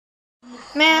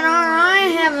Man, aren't I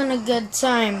having a good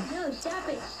time?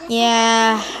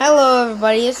 Yeah, hello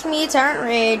everybody, it's me, TYRANT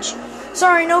Rage.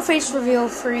 Sorry, no face reveal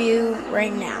for you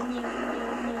right now.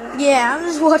 Yeah, I'm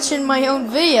just watching my own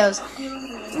videos.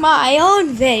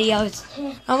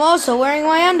 I'm also wearing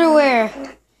my underwear.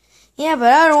 Yeah,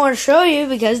 but I don't want to show you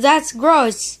because that's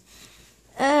gross.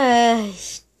 Oh,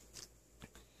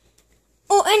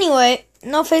 anyway,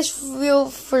 no face reveal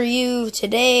for you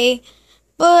today,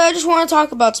 but I just want to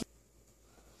talk about some.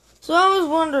 So I was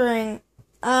wondering,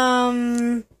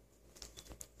 I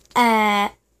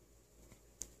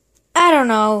don't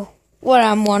know what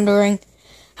I'm wondering.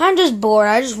 I'm just bored.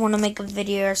 I just want to make a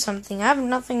video or something. I have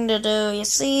nothing to do, you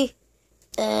see?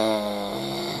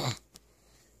 My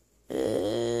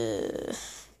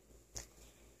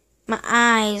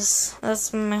eyes.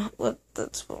 That's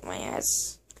what my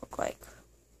eyes look like.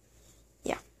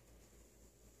 Yeah.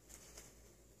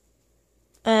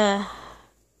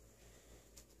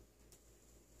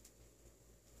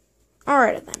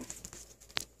 Alright then.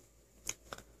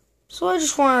 So I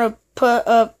just want to put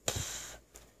up.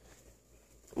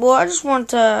 Well, I just want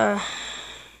to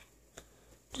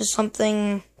do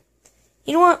something.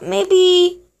 You know what?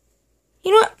 Maybe.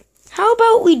 You know what? How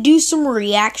about we do some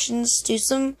reactions to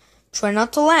some Try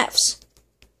Not to Laughs?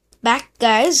 Back,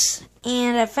 guys,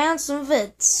 and I found some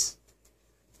vids.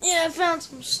 Yeah, I found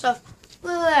some stuff.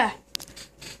 Look at that.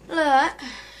 Look at that.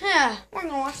 Yeah, we're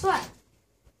gonna watch that.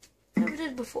 Never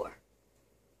did before.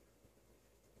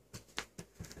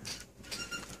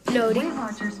 Loading.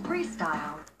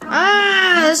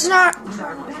 Ah, that's not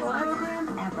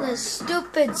the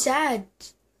stupid sad.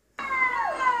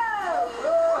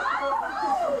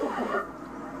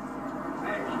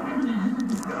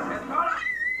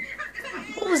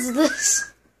 What was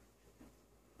this?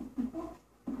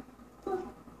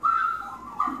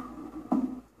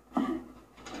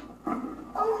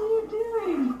 What are you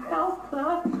doing,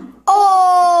 Elsa?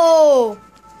 Oh!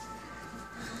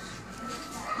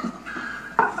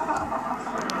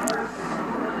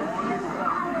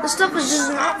 This stuff is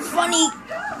just not funny.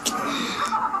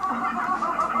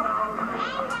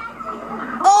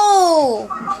 Oh!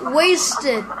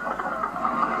 Wasted.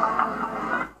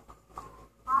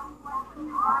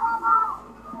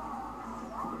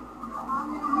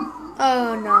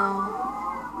 Oh no.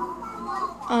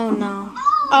 Oh no.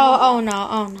 Oh no.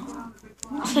 Oh no.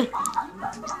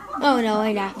 Oh no,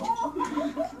 I laughed.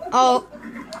 Oh.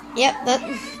 Yep, that.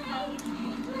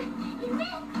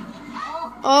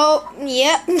 Oh,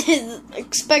 yep.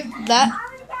 Expect that.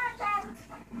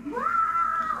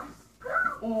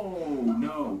 Oh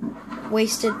no.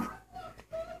 Wasted.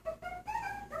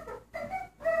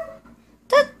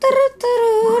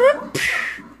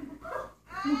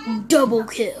 Double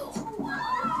kill.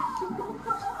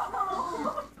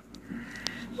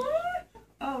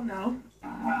 Oh no.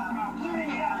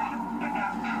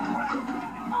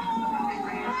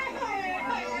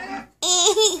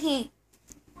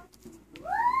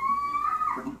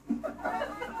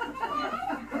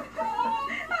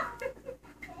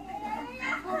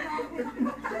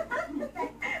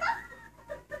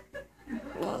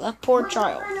 Oh, that poor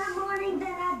child.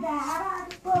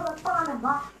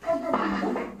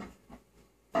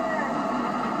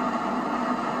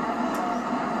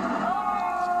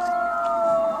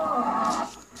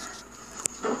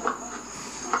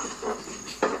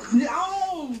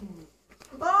 No!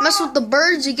 Mess with the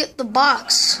birds, you get the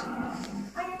box.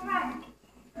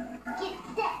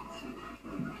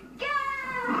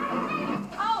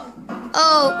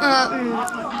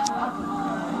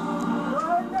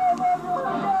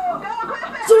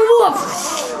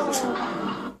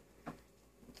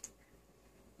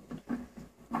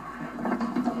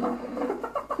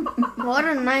 What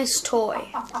a nice toy.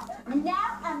 And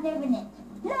now I'm living it.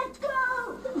 Let's go!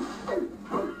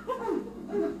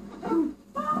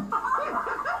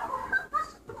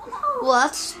 Well,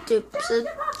 that's stupid.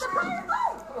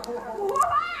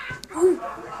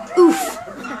 Oof.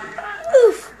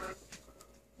 Oof.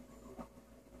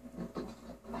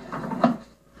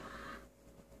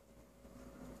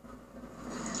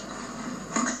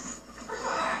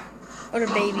 What a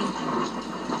baby.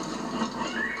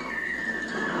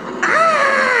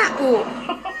 Ah! Ooh.